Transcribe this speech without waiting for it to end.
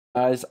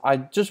Guys, I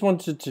just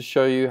wanted to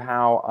show you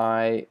how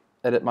I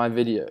edit my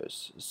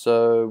videos.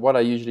 So what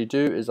I usually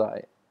do is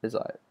I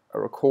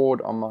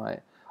record on my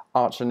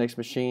Arch Linux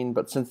machine,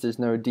 but since there's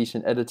no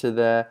decent editor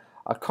there,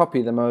 I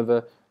copy them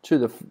over to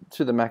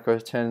the Mac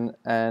OS X,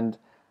 and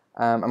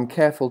I'm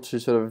careful to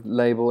sort of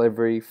label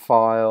every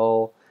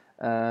file.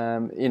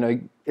 You know,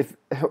 if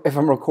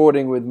I'm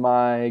recording with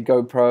my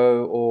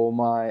GoPro or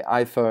my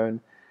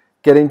iPhone,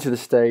 getting to the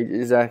stage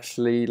is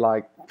actually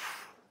like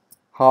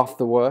half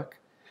the work.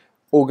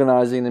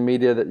 Organizing the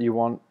media that you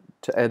want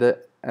to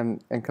edit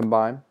and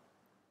combine.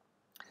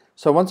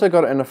 So once I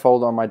got it in a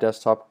folder on my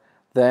desktop,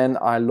 then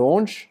I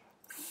launch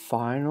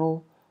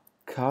Final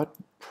Cut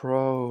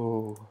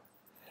Pro,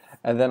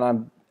 and then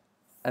I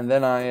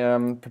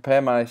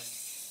prepare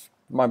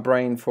my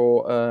brain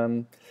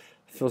for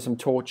some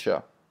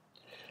torture.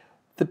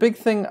 The big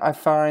problem I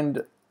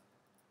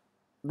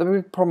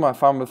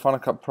find with Final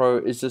Cut Pro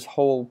is this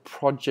whole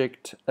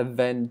project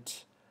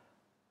event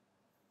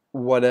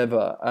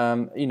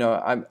whatever. You know,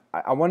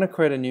 I want to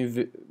create a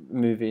new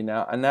movie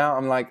now, and now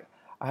I'm like,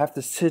 I have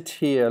to sit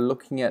here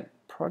looking at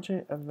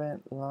project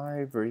event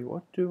library.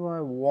 What do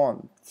I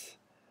want?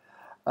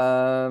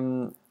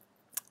 The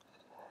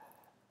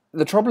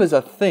trouble is,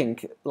 I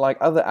think, like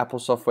other Apple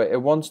software,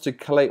 it wants to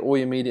collate all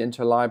your media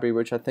into a library,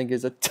 which I think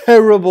is a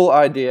terrible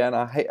idea, and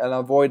I hate and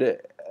avoid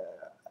it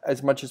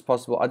as much as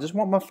possible. I just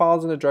want my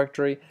files in a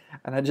directory,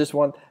 and I just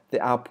want the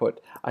output.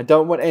 I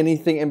don't want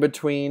anything in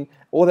between.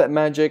 All that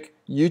magic,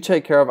 you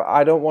take care of it.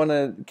 I don't want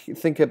to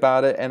think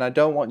about it, and I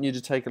don't want you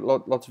to take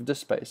lots of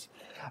disk space.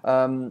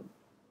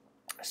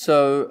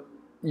 So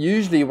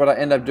usually what I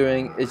end up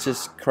doing is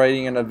just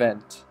creating an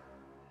event.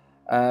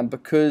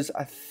 Because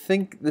I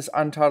think this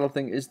untitled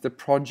thing is the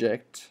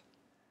project,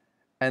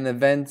 and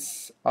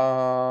events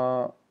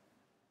are,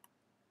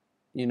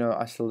 you know,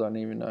 I still don't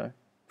even know.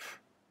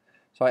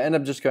 So I end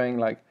up just going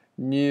like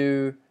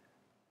new.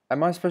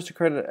 Am I supposed to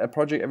create a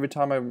project every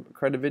time I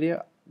create a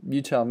video?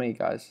 You tell me,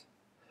 guys.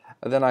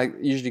 And then I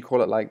usually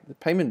call it like the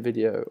payment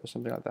video or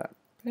something like that.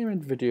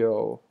 Payment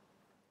video.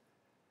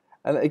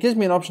 And it gives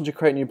me an option to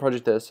create a new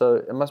project there.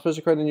 So am I supposed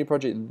to create a new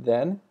project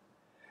then?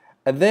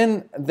 And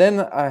then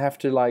I have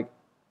to like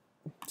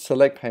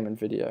select payment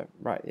video.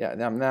 Right, yeah,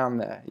 now I'm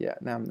there. Yeah,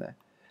 now I'm there.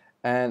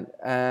 And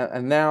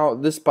now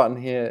this button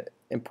here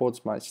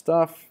imports my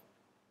stuff.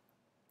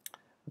 I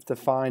have to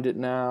find it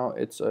now.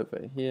 It's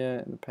over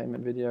here in the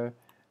payment video,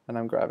 and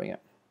I'm grabbing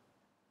it.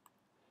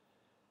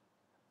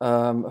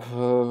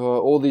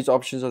 All these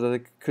options that I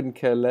couldn't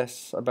care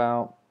less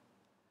about,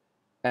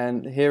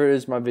 and here it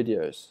is, my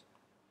videos.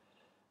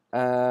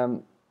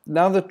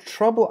 Now the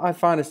trouble I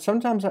find is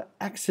sometimes I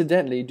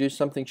accidentally do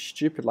something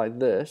stupid like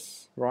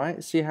this,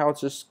 right? See how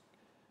it's just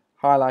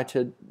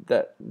highlighted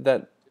that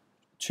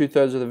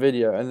 2/3 of the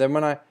video, and then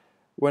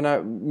when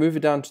I move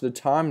it down to the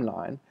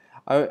timeline,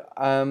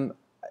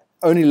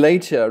 only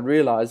later I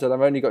realize that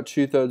I've only got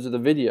 2/3 of the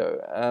video.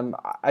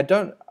 I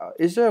don't.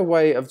 Is there a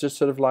way of just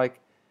sort of like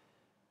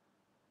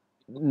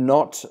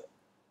not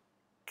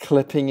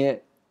clipping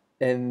it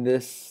in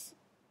this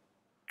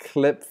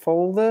clip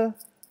folder?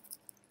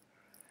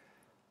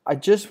 I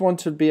just want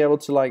to be able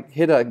to like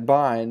hit a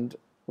bind,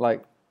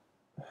 like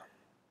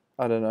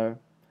I don't know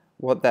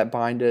what that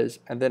bind is,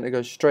 and then it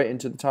goes straight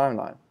into the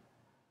timeline.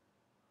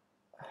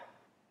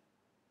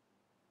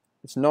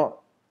 It's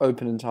not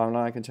open in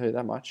timeline, I can tell you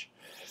that much.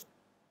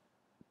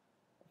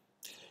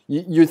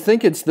 You'd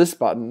think it's this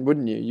button,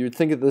 wouldn't you? You'd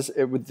think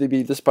it would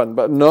be this button,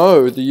 but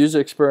no, the user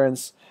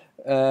experience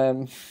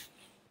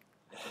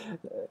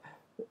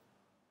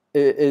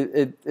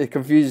it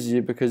confuses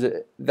you because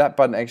that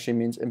button actually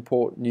means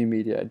import new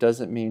media. It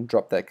doesn't mean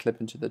drop that clip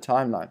into the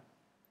timeline.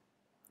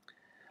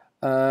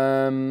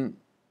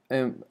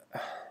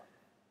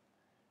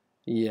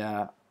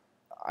 Yeah,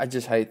 I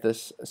just hate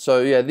this.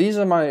 So yeah, these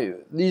are my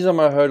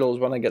hurdles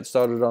when I get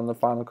started on the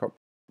Final Cut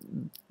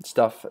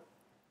stuff.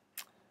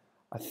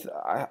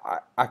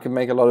 I can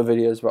make a lot of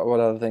videos about what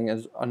other thing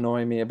is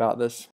annoying me about this.